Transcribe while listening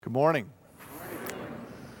Good morning.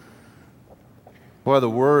 Boy, the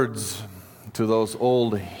words to those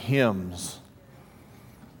old hymns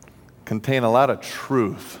contain a lot of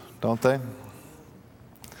truth, don't they?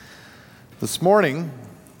 This morning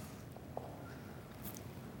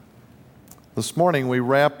we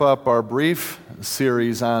wrap up our brief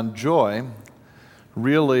series on joy,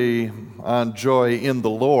 really on joy in the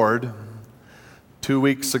Lord. 2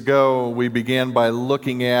 weeks ago, we began by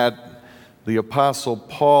looking at the Apostle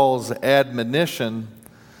Paul's admonition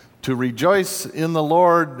to rejoice in the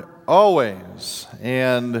Lord always.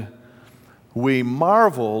 And we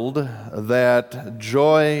marveled that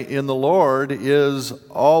joy in the Lord is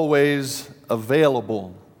always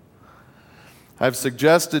available. I've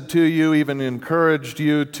suggested to you, even encouraged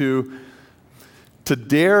you to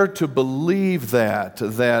dare to believe that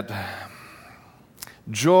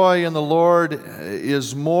joy in the Lord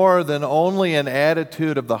is more than only an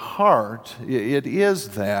attitude of the heart. It is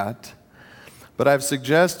that. But I've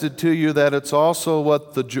suggested to you that it's also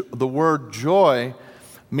what the word joy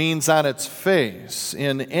means on its face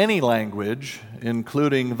in any language,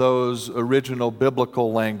 including those original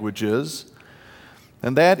biblical languages.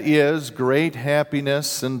 And that is great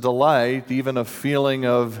happiness and delight, even a feeling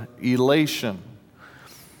of elation.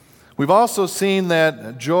 We've also seen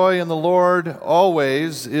that joy in the Lord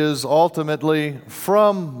always is ultimately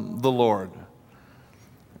from the Lord.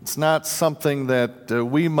 It's not something that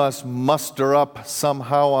we must muster up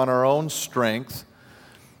somehow on our own strength,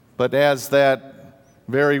 but as that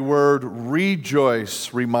very word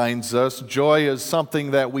rejoice reminds us, joy is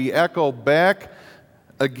something that we echo back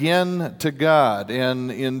again to God, and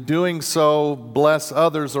in doing so, bless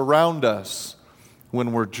others around us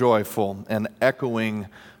when we're joyful and echoing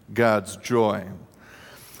God's joy.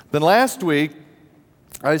 Then last week,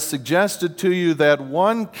 I suggested to you that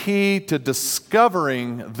one key to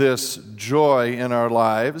discovering this joy in our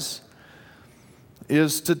lives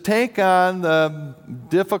is to take on the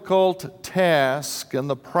difficult task and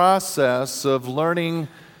the process of learning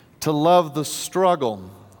to love the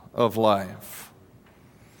struggle of life.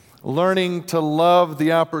 Learning to love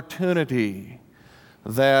the opportunity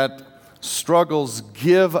that struggles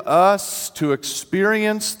give us to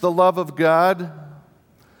experience the love of God.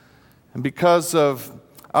 And because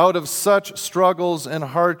out of such struggles and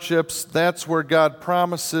hardships, that's where God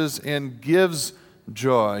promises and gives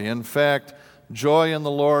joy. In fact, joy in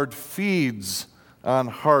the Lord feeds on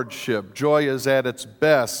hardship. Joy is at its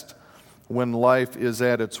best when life is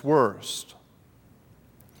at its worst.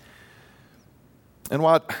 And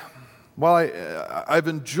while I've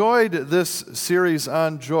enjoyed this series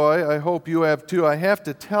on joy, I hope you have too. I have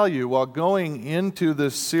to tell you, while going into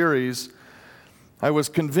this series, I was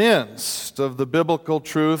convinced of the biblical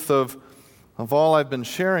truth of all I've been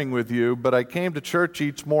sharing with you, but I came to church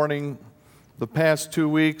each morning the past 2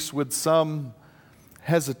 weeks with some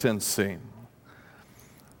hesitancy.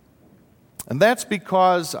 And that's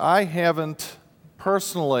because I haven't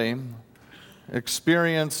personally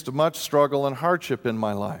experienced much struggle and hardship in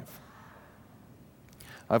my life.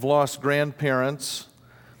 I've lost grandparents,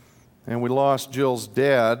 and we lost Jill's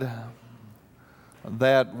dad.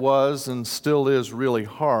 That was and still is really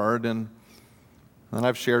hard, and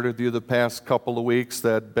I've shared with you the past couple of weeks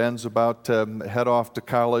that Ben's about to head off to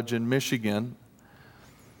college in Michigan.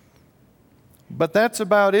 But that's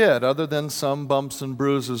about it. Other than some bumps and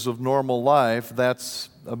bruises of normal life, that's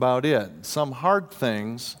about it. Some hard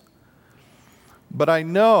things. But I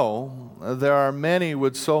know there are many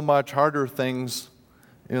with so much harder things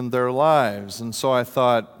in their lives. And so I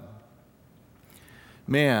thought,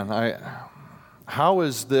 man, how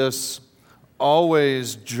is this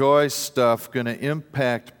always joy stuff going to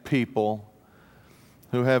impact people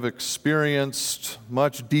who have experienced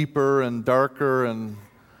much deeper and darker and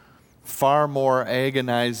far more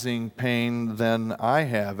agonizing pain than I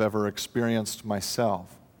have ever experienced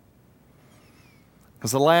myself?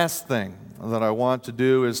 Because the last thing that I want to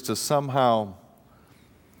do is to somehow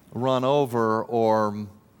run over or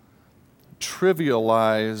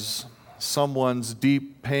trivialize someone's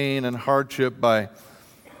deep pain and hardship by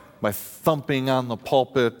thumping on the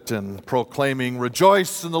pulpit and proclaiming,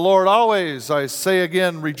 "Rejoice in the Lord always. I say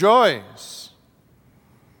again, rejoice."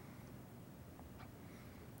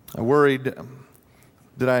 I worried,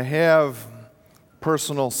 did I have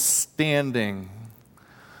personal standing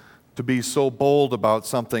to be so bold about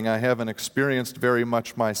something I haven't experienced very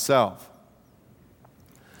much myself?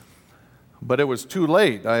 But it was too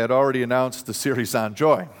late. I had already announced the series on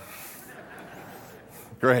joy.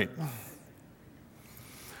 Great.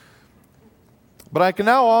 But I can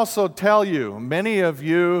now also tell you, many of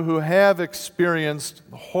you who have experienced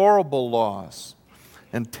horrible loss,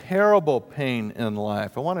 and terrible pain in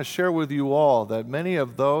life. I want to share with you all that many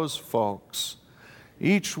of those folks,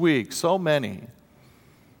 each week, so many,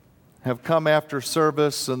 have come after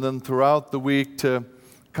service and then throughout the week to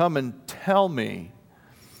come and tell me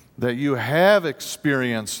that you have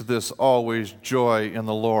experienced this always joy in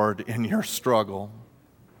the Lord in your struggle.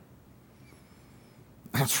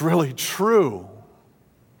 It's really true.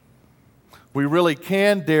 We really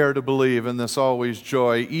can dare to believe in this always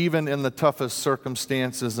joy, even in the toughest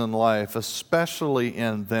circumstances in life, especially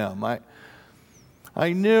in them.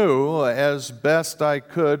 I knew as best I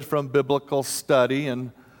could from biblical study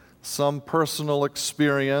and some personal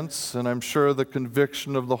experience, and I'm sure the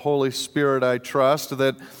conviction of the Holy Spirit I trust,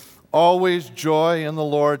 that always joy in the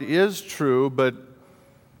Lord is true, but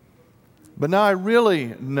now I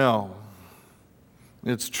really know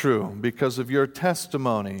it's true because of your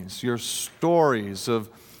testimonies, your stories of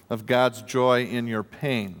God's joy in your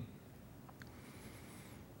pain.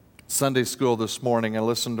 Sunday school this morning, I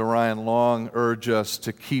listened to Ryan Long urge us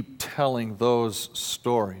to keep telling those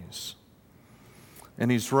stories. And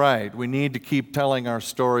he's right. We need to keep telling our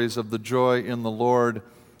stories of the joy in the Lord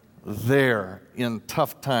there in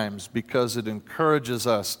tough times because it encourages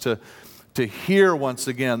us to hear once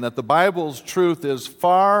again that the Bible's truth is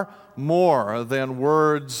far more than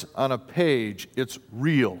words on a page. It's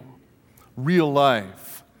real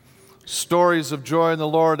life. Stories of joy in the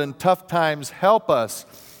Lord in tough times help us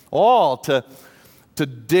all to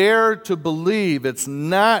dare to believe it's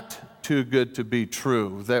not too good to be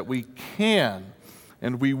true, that we can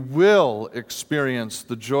and we will experience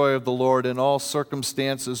the joy of the Lord in all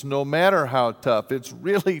circumstances, no matter how tough. It's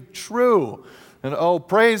really true. And oh,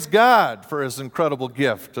 praise God for His incredible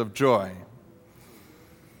gift of joy.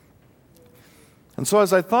 And so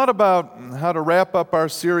as I thought about how to wrap up our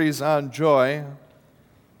series on joy,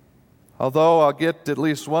 although I'll get at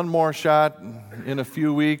least one more shot in a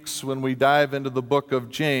few weeks when we dive into the book of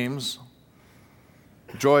James.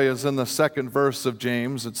 Joy is in the second verse of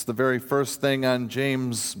James. It's the very first thing on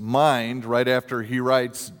James' mind right after he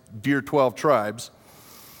writes, "Dear 12 tribes."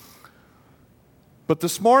 But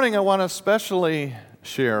this morning I want to especially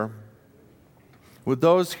share with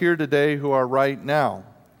those here today who are right now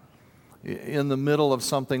in the middle of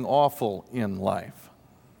something awful in life.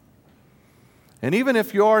 And even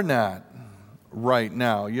if you're not right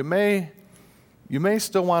now, you may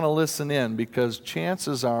still want to listen in because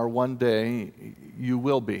chances are one day you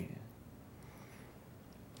will be.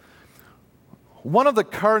 One of the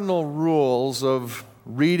cardinal rules of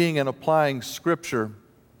reading and applying Scripture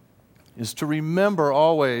is to remember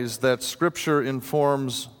always that Scripture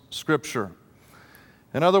informs Scripture.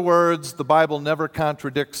 In other words, the Bible never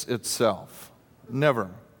contradicts itself.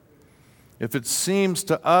 Never. If it seems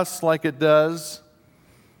to us like it does,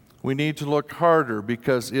 we need to look harder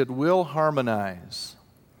because it will harmonize.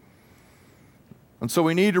 And so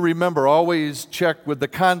we need to remember, always check with the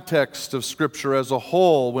context of Scripture as a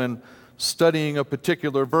whole when studying a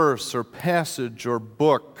particular verse or passage or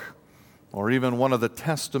book or even one of the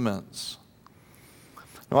Testaments.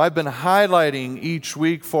 Now, I've been highlighting each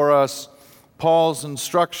week for us Paul's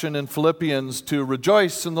instruction in Philippians to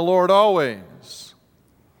rejoice in the Lord always.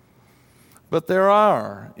 But there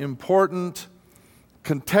are important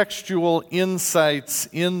contextual insights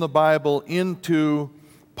in the Bible into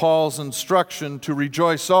Paul's instruction to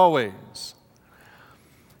rejoice always.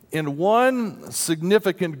 And one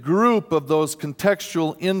significant group of those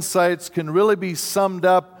contextual insights can really be summed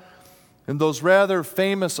up in those rather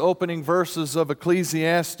famous opening verses of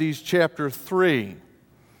Ecclesiastes chapter 3.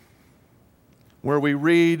 Where we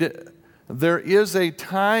read, "There is a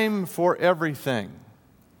time for everything,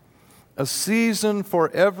 a season for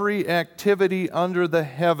every activity under the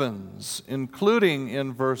heavens," including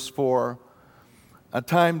in verse 4, "a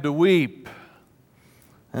time to weep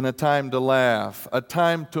and a time to laugh, a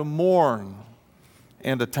time to mourn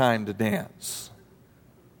and a time to dance."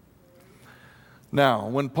 Now,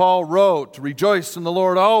 when Paul wrote, "Rejoice in the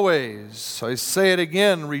Lord always," I say it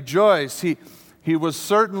again, rejoice, he was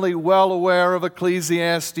certainly well aware of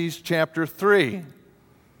Ecclesiastes chapter 3.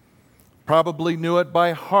 Probably knew it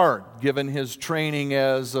by heart, given his training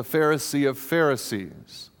as a Pharisee of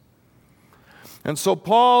Pharisees. And so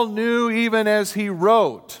Paul knew, even as he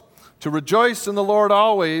wrote, to rejoice in the Lord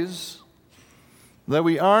always, that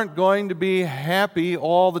we aren't going to be happy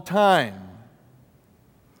all the time.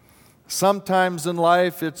 Sometimes in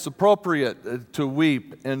life it's appropriate to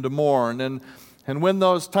weep and to mourn, and when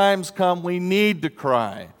those times come, we need to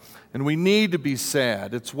cry, and we need to be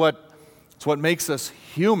sad. It's what makes us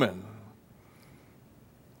human.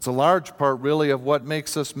 It's a large part, really, of what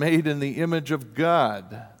makes us made in the image of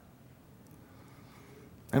God.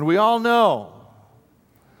 And we all know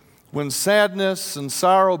When sadness and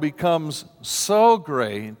sorrow becomes so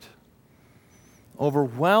great,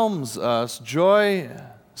 overwhelms us, joy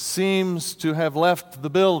seems to have left the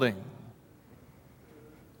building.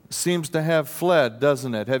 Seems to have fled,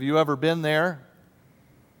 doesn't it? Have you ever been there?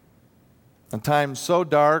 A time so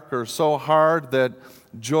dark or so hard that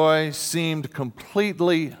joy seemed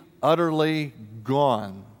completely, utterly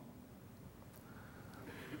gone.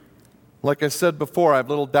 Like I said before, I have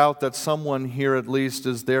little doubt that someone here at least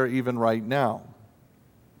is there even right now.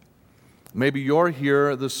 Maybe you're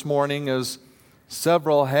here this morning, as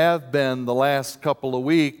several have been the last couple of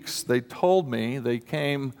weeks. They told me they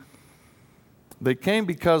came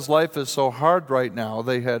because life is so hard right now,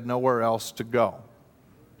 they had nowhere else to go.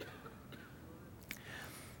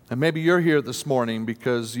 And maybe you're here this morning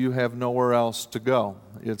because you have nowhere else to go.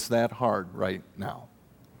 It's that hard right now.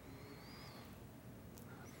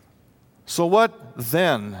 So what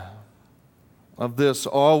then of this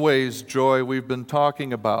always joy we've been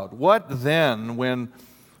talking about? What then when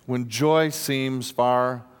joy seems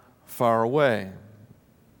far, far away?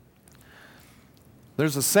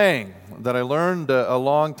 There's a saying that I learned a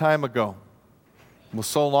long time ago. It was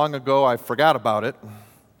so long ago I forgot about it.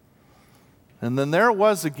 And then there it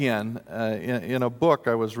was again in a book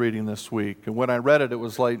I was reading this week. And when I read it, it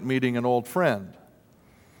was like meeting an old friend.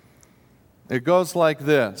 It goes like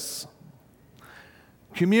this.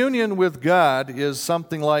 Communion with God is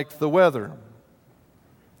something like the weather.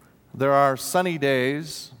 There are sunny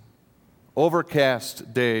days,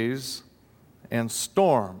 overcast days, and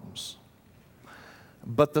storms.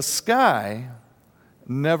 But the sky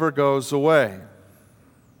never goes away.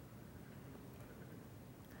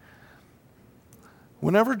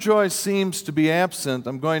 Whenever joy seems to be absent,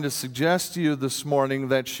 I'm going to suggest to you this morning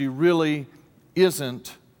that she really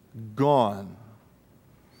isn't gone.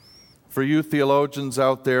 For you theologians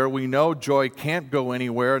out there, we know joy can't go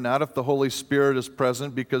anywhere, not if the Holy Spirit is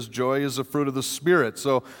present, because joy is a fruit of the Spirit.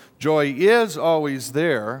 So joy is always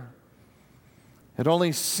there. It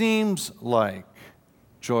only seems like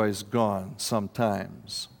joy's gone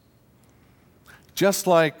sometimes. Just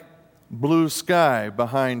like blue sky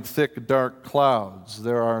behind thick, dark clouds,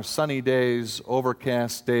 there are sunny days,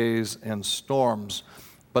 overcast days, and storms.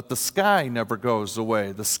 But the sky never goes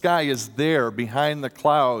away. The sky is there behind the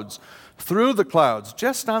clouds, through the clouds,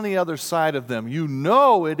 just on the other side of them. You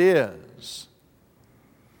know it is.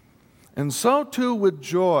 And so too with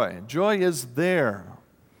joy. Joy is there,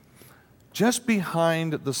 just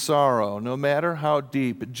behind the sorrow, no matter how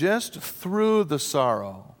deep, just through the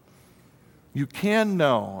sorrow. You can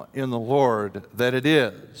know in the Lord that it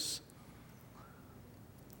is.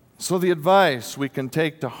 So the advice we can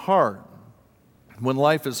take to heart when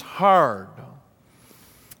life is hard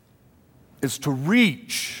is to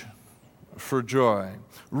reach for joy.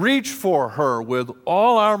 Reach for her with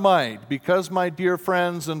all our might, because, my dear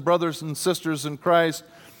friends and brothers and sisters in Christ,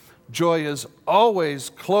 joy is always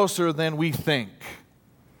closer than we think.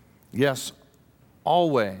 Yes,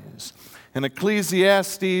 always. And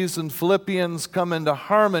Ecclesiastes and Philippians come into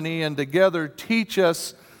harmony and together teach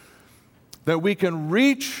us that we can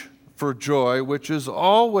reach for joy, which is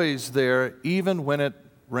always there, even when it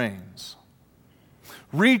rains.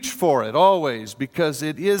 Reach for it always, because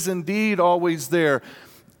it is indeed always there,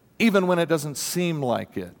 even when it doesn't seem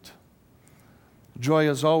like it. Joy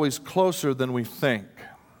is always closer than we think.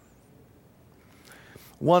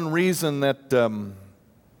 One reason that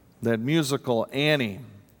musical Annie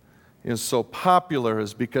is so popular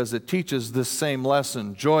is because it teaches this same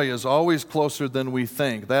lesson. Joy is always closer than we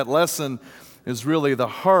think. That lesson is really the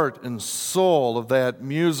heart and soul of that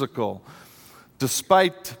musical.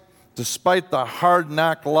 Despite the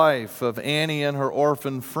hard-knock life of Annie and her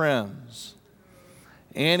orphan friends,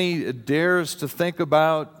 Annie dares to think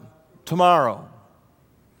about tomorrow,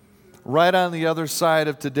 right on the other side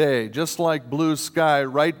of today, just like blue sky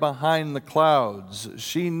right behind the clouds.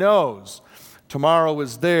 She knows tomorrow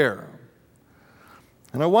is there.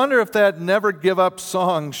 And I wonder if that never give up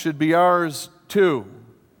song should be ours too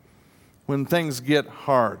when things get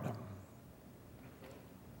hard.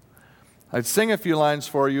 I'd sing a few lines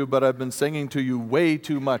for you, but I've been singing to you way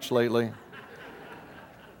too much lately.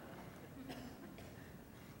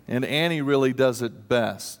 And Annie really does it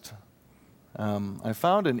best. I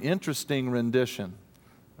found an interesting rendition.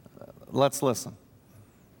 Let's listen.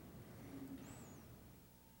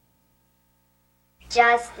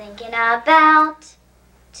 Just thinking about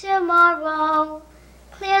tomorrow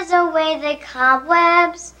clears away the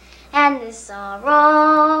cobwebs and the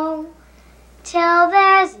sorrow till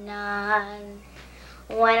there's none.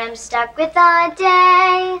 When I'm stuck with a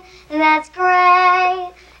day that's gray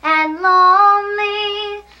and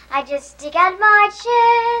lonely, I just stick out my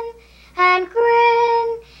chin and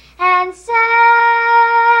grin and say,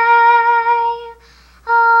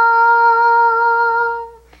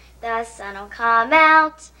 oh, the sun'll come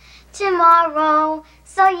out tomorrow,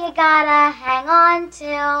 so you gotta hang on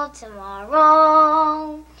till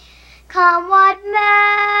tomorrow. Come what may,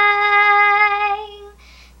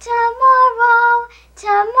 tomorrow,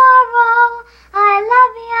 tomorrow, I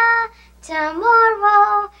love ya,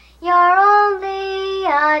 tomorrow, you're only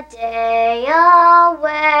a day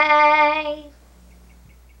away.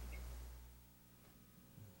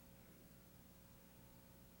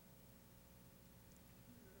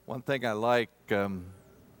 One thing I like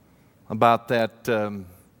about that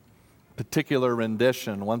particular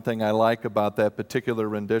rendition, one thing I like about that particular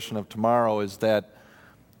rendition of Tomorrow is that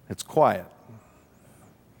it's quiet.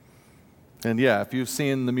 And yeah, if you've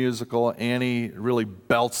seen the musical, Annie really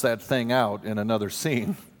belts that thing out in another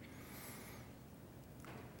scene.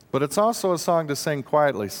 But it's also a song to sing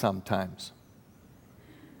quietly sometimes.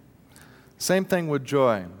 Same thing with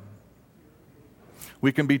joy.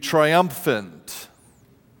 We can be triumphant,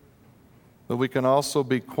 but we can also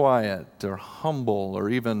be quiet or humble or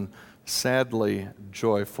even sadly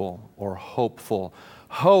joyful or hopeful.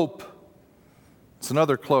 Hope, it's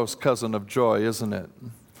another close cousin of joy, isn't it?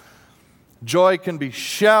 Joy can be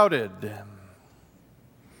shouted,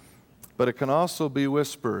 but it can also be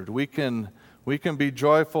whispered. We can be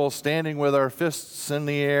joyful standing with our fists in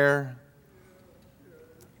the air,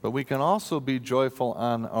 but we can also be joyful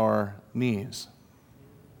on our knees.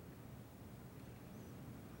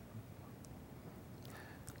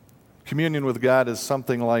 Communion with God is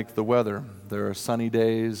something like the weather. There are sunny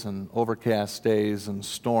days and overcast days and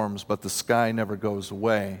storms, but the sky never goes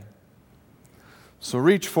away. So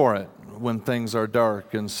reach for it when things are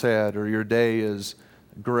dark and sad or your day is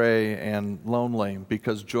gray and lonely,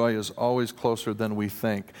 because joy is always closer than we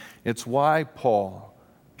think. It's why Paul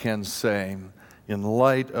can say, in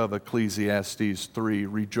light of Ecclesiastes 3,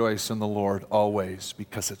 rejoice in the Lord always,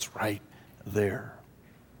 because it's right there.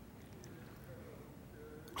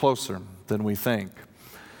 Closer than we think.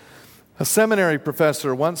 A seminary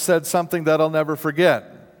professor once said something that I'll never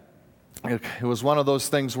forget. It was one of those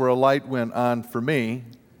things where a light went on for me.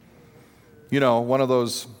 You know, one of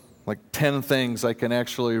those like 10 things I can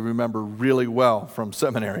actually remember really well from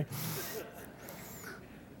seminary.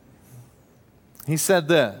 He said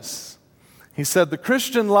this. He said, the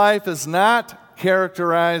Christian life is not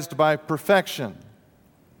characterized by perfection,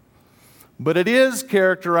 but it is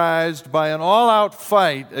characterized by an all-out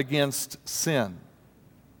fight against sin.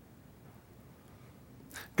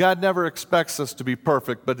 God never expects us to be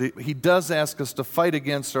perfect, but He does ask us to fight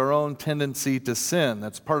against our own tendency to sin.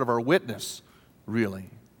 That's part of our witness, really.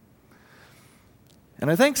 And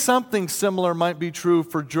I think something similar might be true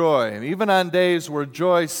for joy. Even on days where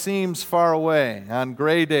joy seems far away, on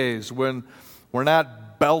gray days when we're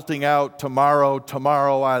not belting out tomorrow,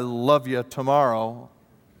 tomorrow, I love you, tomorrow,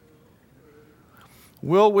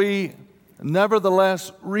 will we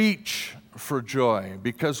nevertheless reach for joy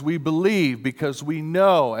because we believe, because we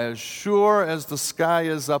know, as sure as the sky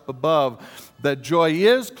is up above, that joy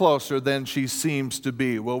is closer than she seems to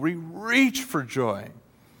be? Will we reach for joy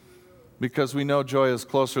because we know joy is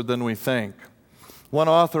closer than we think? One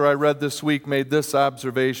author I read this week made this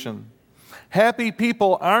observation. Happy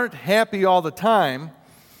people aren't happy all the time,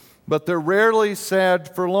 but they're rarely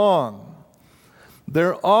sad for long.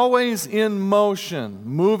 They're always in motion,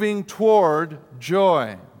 moving toward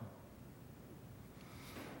joy.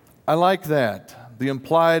 I like that. The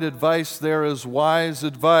implied advice there is wise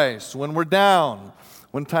advice. When we're down,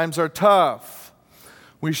 when times are tough,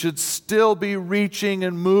 we should still be reaching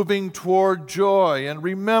and moving toward joy. And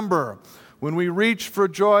remember, when we reach for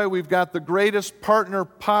joy, we've got the greatest partner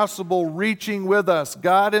possible reaching with us,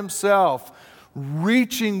 God Himself,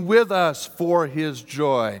 reaching with us for His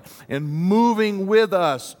joy and moving with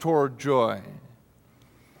us toward joy.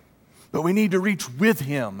 But we need to reach with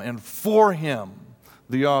Him and for Him,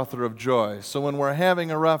 the author of joy. So when we're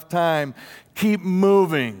having a rough time, keep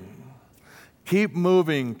moving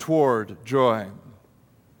toward joy.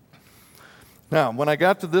 Now, when I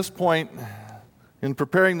got to this point in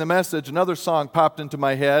preparing the message, another song popped into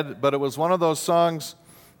my head, but it was one of those songs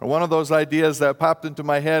or one of those ideas that popped into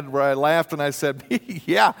my head where I laughed and I said,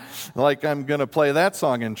 yeah, like I'm going to play that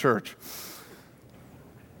song in church.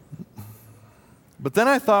 But then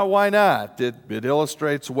I thought, why not? It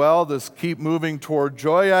illustrates well this keep moving toward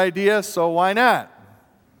joy idea, so why not?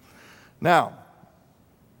 Now,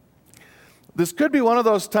 this could be one of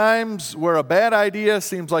those times where a bad idea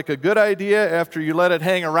seems like a good idea after you let it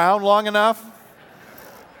hang around long enough.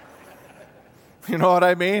 You know what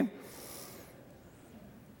I mean?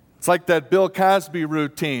 It's like that Bill Cosby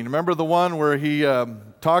routine. Remember the one where he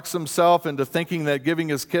talks himself into thinking that giving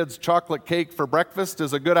his kids chocolate cake for breakfast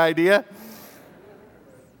is a good idea?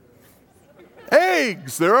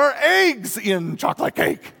 Eggs! There are eggs in chocolate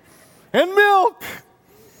cake. And milk!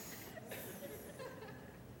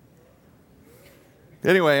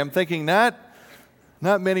 Anyway, I'm thinking not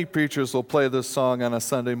many preachers will play this song on a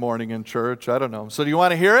Sunday morning in church. I don't know. So do you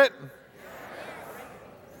want to hear it?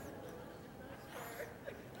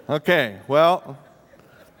 Okay, well,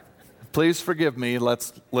 please forgive me.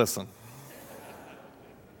 Let's listen.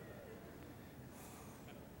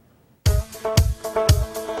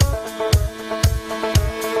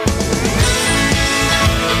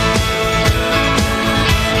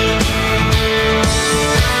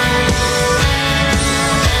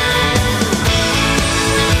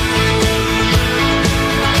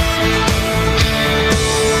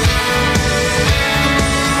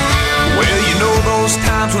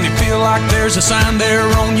 When you feel like there's a sign there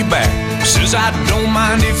on your back says I don't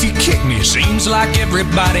mind if you kick me, seems like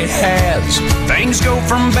everybody has. Things go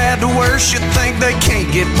from bad to worse, you think they can't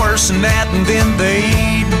get worse than that, and then they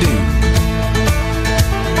do.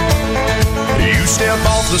 You step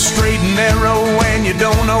off the straight and narrow and you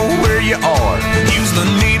don't know where you are. Use the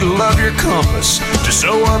needle of your compass to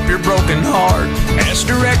sew up your broken heart. Ask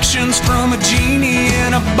directions from a genie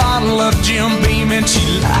in a bottle of Jim Beam and she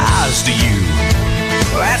lies to you.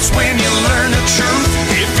 That's when you learn the truth.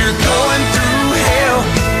 If you're going through hell,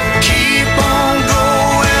 keep on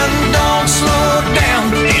going, don't slow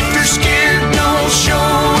down. If you're scared, don't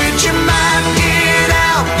show it, you might get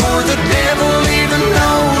out, for the devil even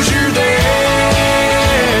knows you're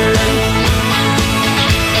there.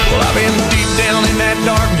 Well, I've been deep down in that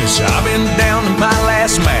darkness, I've been down to my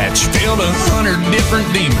last match, filled 100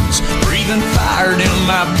 different demons, breathing fire down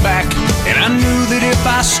my back. And I knew that if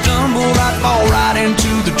I stumbled, I'd fall right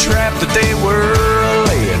into the trap that they were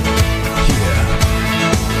laying. Yeah.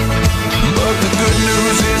 But the good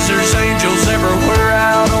news is there's angels everywhere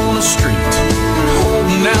out on the street,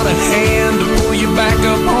 holding out a hand to pull you back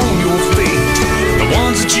up on your feet. The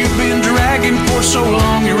ones that you've been dragging for so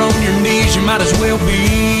long, you're on your knees, you might as well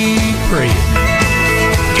be praying.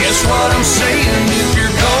 Guess what I'm saying? If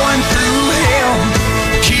you're going through hell,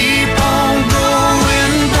 keep on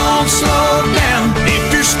going, don't slow down.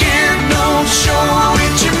 If you're scared, don't show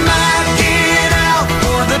it, you might get out,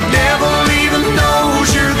 for the devil even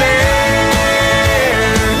knows you're there.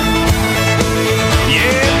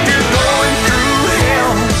 Yeah, if you're going through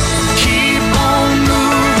hell, keep on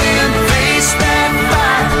moving, face that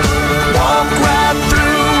fire, walk right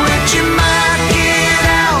through it, you might get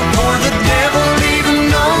out, for the devil even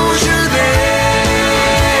knows you're there.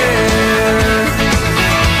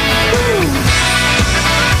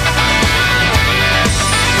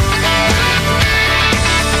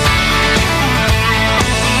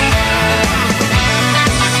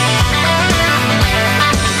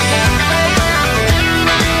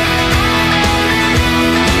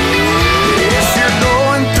 If you're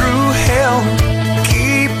going through hell,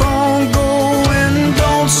 keep on going,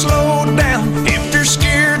 don't slow down. If you're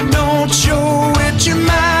scared, don't show it, you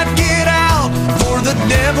might get out, for the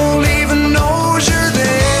devil even knows you're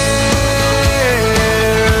there.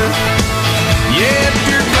 Yeah, if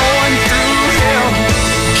you're going through hell,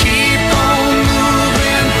 keep on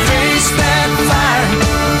moving, face that fire,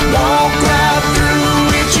 walk right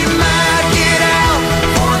through it, you might get out,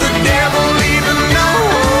 for the devil even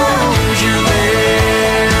knows you're there.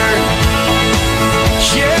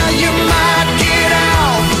 Yeah, you might get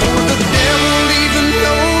out, for the devil even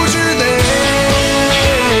knows you're there.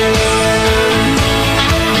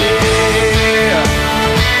 Yeah.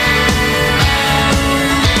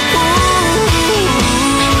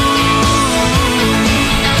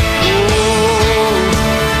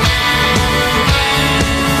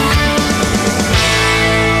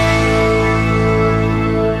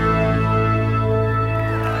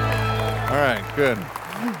 All right, good.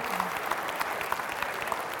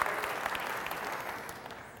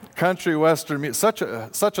 Country western music,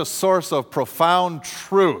 such a source of profound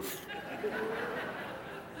truth.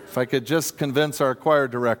 If I could just convince our choir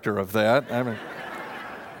director of that. I mean,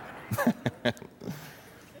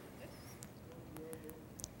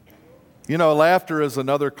 you know, laughter is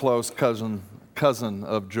another close cousin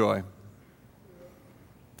of joy.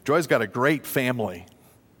 Joy's got a great family.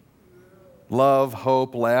 Love,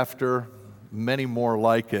 hope, laughter, many more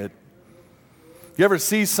like it. You ever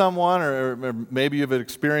see someone, or maybe you've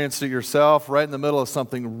experienced it yourself, right in the middle of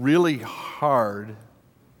something really hard,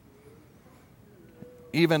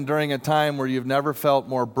 even during a time where you've never felt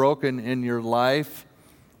more broken in your life,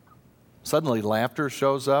 suddenly laughter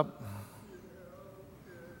shows up?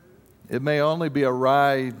 It may only be a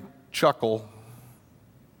wry chuckle,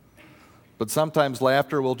 but sometimes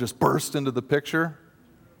laughter will just burst into the picture.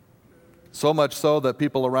 So much so that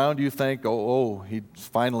people around you think, oh, he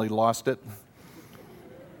finally lost it.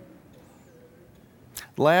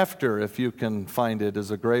 Laughter, if you can find it,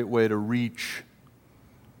 is a great way to reach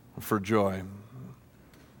for joy.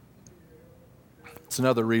 It's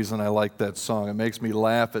another reason I like that song. It makes me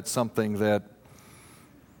laugh at something that,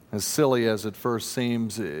 as silly as it first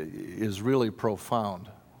seems, is really profound.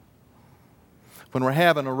 When we're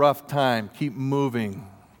having a rough time, keep moving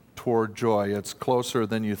toward joy. It's closer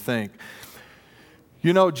than you think.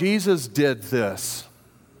 You know, Jesus did this.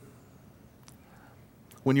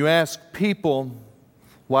 When you ask people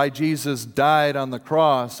why Jesus died on the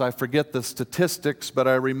cross, I forget the statistics, but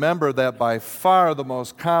I remember that by far the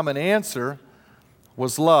most common answer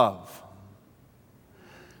was love.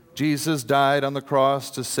 Jesus died on the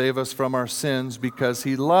cross to save us from our sins because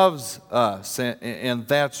he loves us, and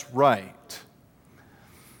that's right.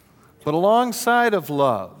 But alongside of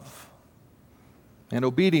love, and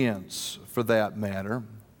obedience for that matter,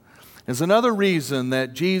 is another reason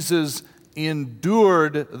that Jesus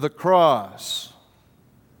endured the cross.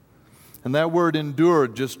 And that word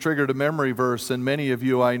endured just triggered a memory verse in many of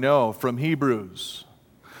you I know from Hebrews.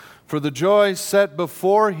 For the joy set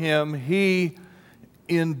before him, he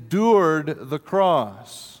endured the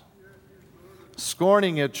cross,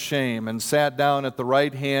 scorning its shame, and sat down at the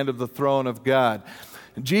right hand of the throne of God.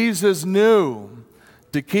 Jesus knew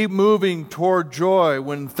to keep moving toward joy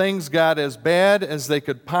when things got as bad as they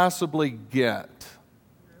could possibly get.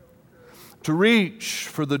 To reach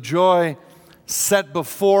for the joy set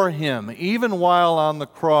before him, even while on the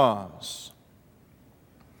cross.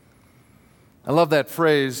 I love that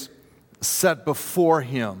phrase, set before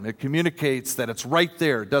him. It communicates that it's right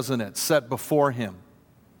there, doesn't it? Set before him.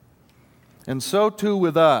 And so too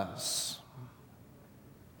with us.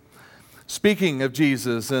 Speaking of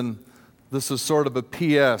Jesus, and this is sort of a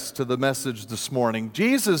PS to the message this morning,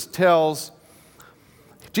 Jesus tells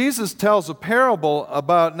a parable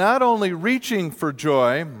about not only reaching for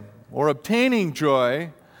joy or obtaining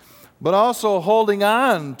joy, but also holding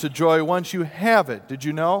on to joy once you have it. Did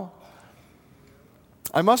you know?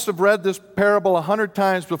 I must have read this parable 100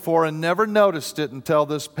 times before and never noticed it until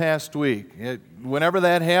this past week. Whenever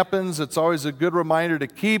that happens, it's always a good reminder to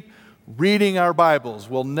keep reading our Bibles.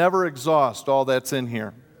 We'll never exhaust all that's in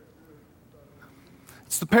here.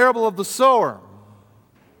 It's the parable of the sower.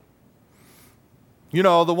 You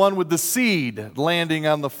know, the one with the seed landing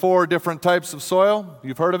on the 4 different types of soil.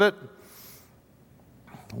 You've heard of it?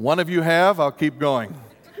 One of you have. I'll keep going.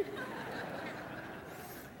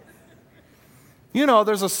 You know,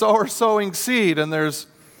 there's a sower sowing seed, and there's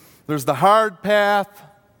the hard path,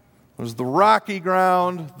 there's the rocky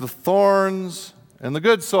ground, the thorns, and the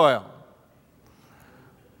good soil.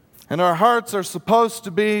 And our hearts are supposed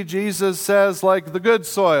to be, Jesus says, like the good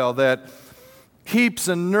soil that keeps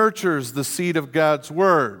and nurtures the seed of God's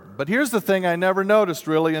Word. But here's the thing I never noticed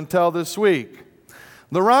really until this week.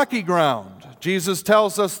 The rocky ground. Jesus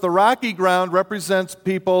tells us the rocky ground represents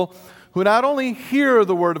people who not only hear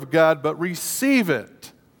the Word of God, but receive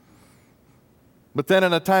it. But then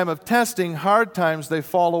in a time of testing, hard times, they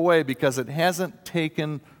fall away because it hasn't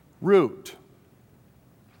taken root.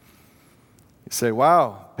 You say,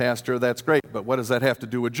 wow, Pastor, that's great, but what does that have to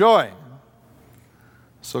do with joy?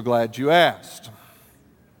 So glad you asked.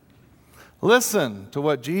 Listen to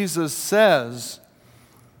what Jesus says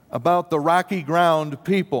about the rocky ground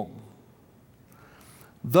people.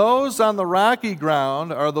 Those on the rocky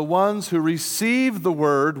ground are the ones who receive the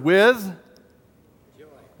word with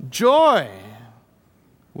joy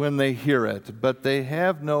when they hear it, but they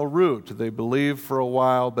have no root. They believe for a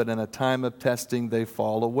while, but in a time of testing they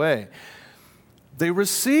fall away. They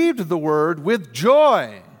received the word with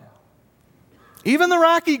joy. Even the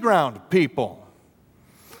rocky ground people.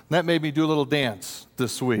 That made me do a little dance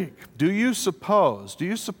this week. Do you suppose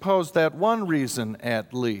that one reason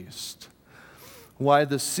at least why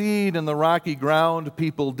the seed in the rocky ground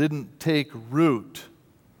people didn't take root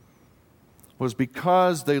was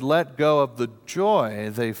because they let go of the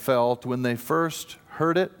joy they felt when they first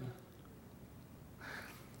heard it?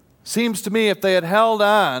 Seems to me if they had held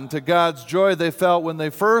on to God's joy they felt when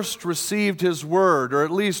they first received His Word, or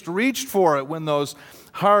at least reached for it when those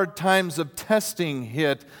hard times of testing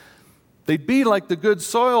hit, they'd be like the good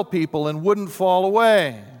soil people and wouldn't fall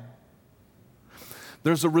away.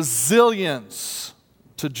 There's a resilience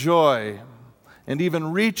to joy and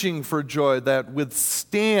even reaching for joy that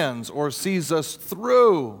withstands or sees us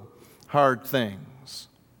through hard things.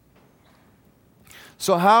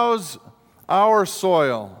 So how's our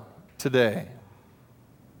soil today?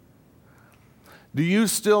 Do you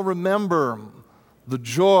still remember the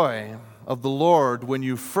joy of the Lord when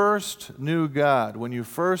you first knew God, when you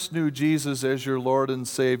first knew Jesus as your Lord and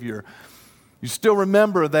Savior? You still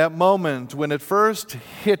remember that moment when it first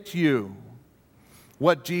hit you,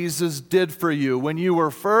 what Jesus did for you, when you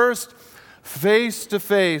were first face to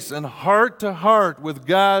face and heart to heart with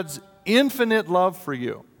God's infinite love for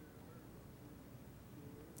you?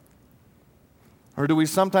 Or do we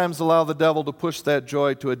sometimes allow the devil to push that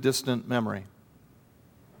joy to a distant memory?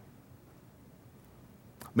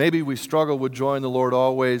 Maybe we struggle with joy in the Lord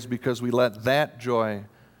always because we let that joy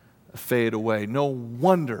fade away. No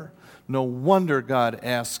wonder God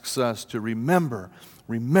asks us to remember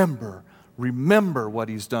what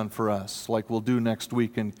He's done for us, like we'll do next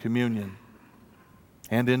week in communion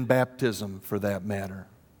and in baptism for that matter.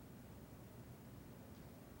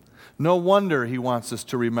 No wonder He wants us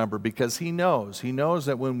to remember, because He knows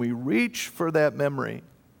that when we reach for that memory,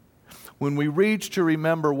 when we reach to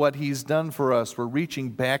remember what He's done for us, we're reaching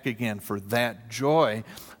back again for that joy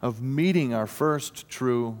of meeting our first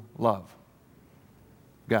true love,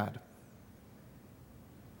 God.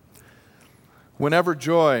 Whenever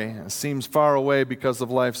joy seems far away because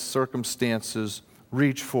of life's circumstances,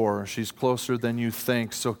 reach for her. She's closer than you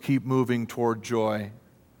think, so keep moving toward joy.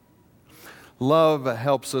 Love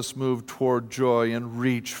helps us move toward joy and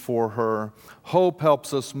reach for her. Hope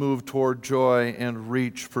helps us move toward joy and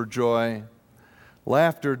reach for joy.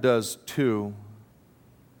 Laughter does too.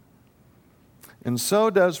 And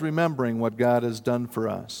so does remembering what God has done for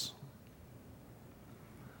us.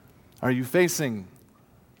 Are you facing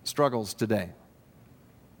struggles today?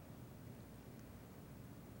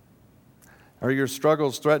 Are your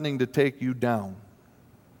struggles threatening to take you down?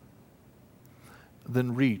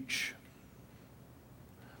 Then reach.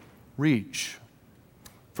 Reach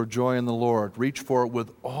for joy in the Lord. Reach for it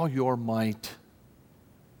with all your might.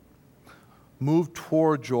 Move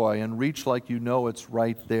toward joy and reach like you know it's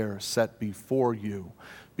right there, set before you,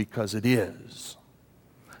 because it is.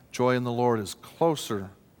 Joy in the Lord is closer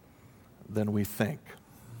than we think.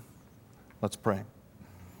 Let's pray.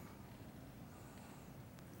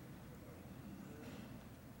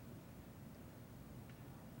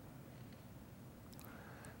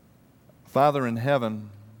 Father in heaven,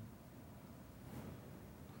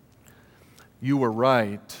 You were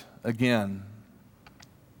right again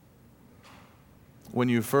when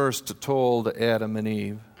you first told Adam and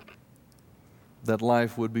Eve that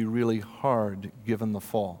life would be really hard given the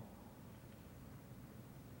fall.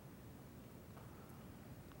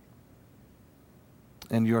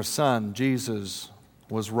 And Your Son, Jesus,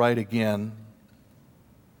 was right again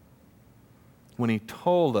when He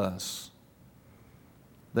told us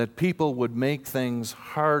that people would make things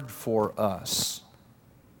hard for us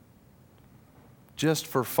just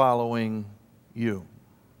for following You.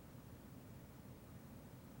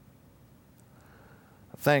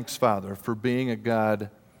 Thanks, Father, for being a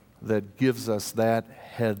God that gives us that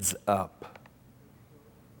heads up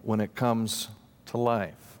when it comes to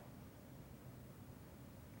life.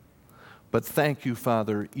 But thank You,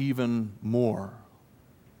 Father, even more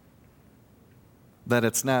that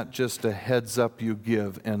it's not just a heads up You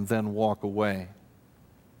give and then walk away,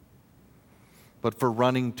 but for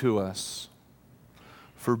running to us,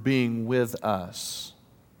 for being with us,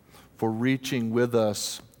 for reaching with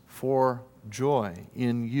us for joy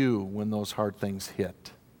in You when those hard things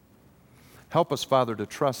hit. Help us, Father, to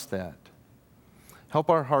trust that.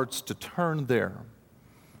 Help our hearts to turn there,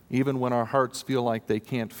 even when our hearts feel like they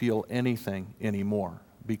can't feel anything anymore,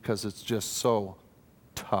 because it's just so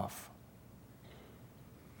tough.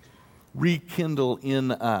 Rekindle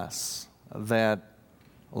in us that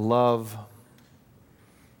love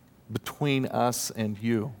between us and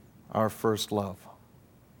You, our first love.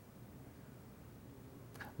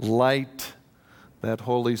 Light that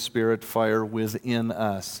Holy Spirit fire within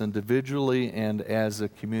us, individually and as a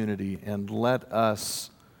community, and let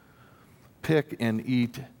us pick and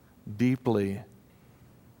eat deeply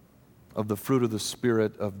of the fruit of the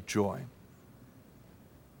Spirit of joy.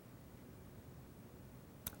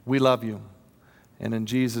 We love You, and in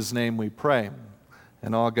Jesus' name we pray.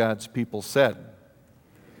 And all God's people said,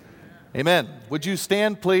 Amen. Would you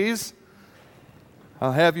stand, please?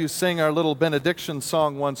 I'll have you sing our little benediction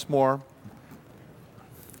song once more.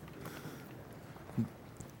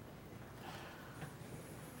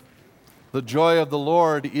 The joy of the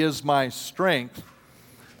Lord is my strength.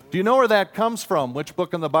 Do you know where that comes from? Which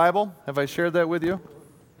book in the Bible? Have I shared that with you?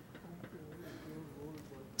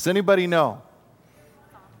 Does anybody know?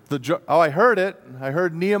 I heard it. I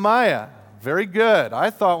heard Nehemiah. Very good. I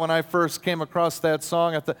thought when I first came across that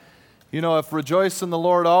song, if rejoice in the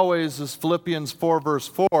Lord always is Philippians 4, verse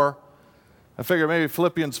 4, I figure maybe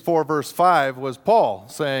Philippians 4 verse 5 was Paul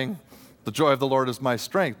saying, the joy of the Lord is my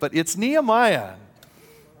strength. But it's Nehemiah.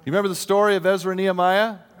 You remember the story of Ezra and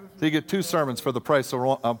Nehemiah? So you get 2 sermons for the price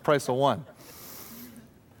of one.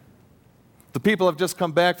 The people have just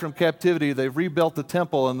come back from captivity. They've rebuilt the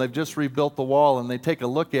temple and they've just rebuilt the wall, and they take a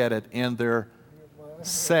look at it and they're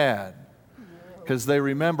sad because they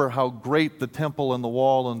remember how great the temple and the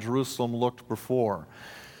wall in Jerusalem looked before.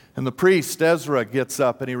 And the priest Ezra gets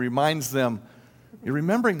up and he reminds them, you're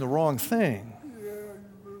remembering the wrong thing.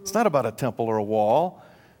 It's not about a temple or a wall.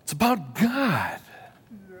 It's about God.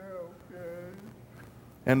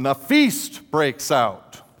 And a feast breaks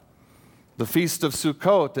out. The Feast of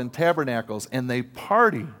Sukkot and Tabernacles, and they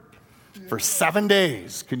party for 7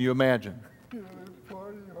 days. Can you imagine?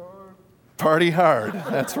 Party hard.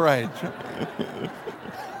 That's right.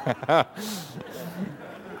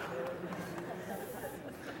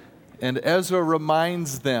 And Ezra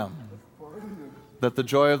reminds them that the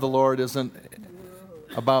joy of the Lord isn't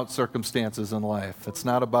about circumstances in life. It's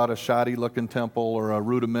not about a shoddy-looking temple or a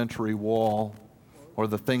rudimentary wall or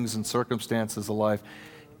the things and circumstances of life.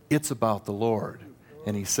 It's about the Lord.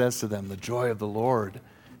 And he says to them, the joy of the Lord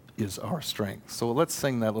is our strength. So let's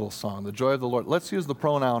sing that little song, the joy of the Lord. Let's use the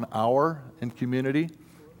pronoun our in community.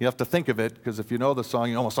 You have to think of it, because if you know the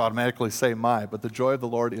song, you almost automatically say my. But the joy of the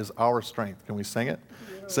Lord is our strength. Can we sing it?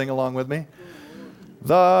 Yeah. Sing along with me.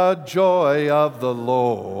 The joy of the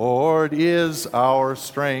Lord is our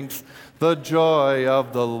strength. The joy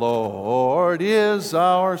of the Lord is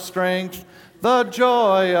our strength. The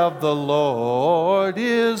joy of the Lord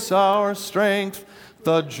is our strength.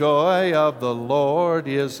 The joy of the Lord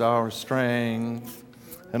is our strength.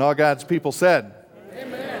 And all God's people said,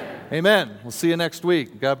 Amen. Amen. We'll see you next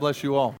week. God bless you all.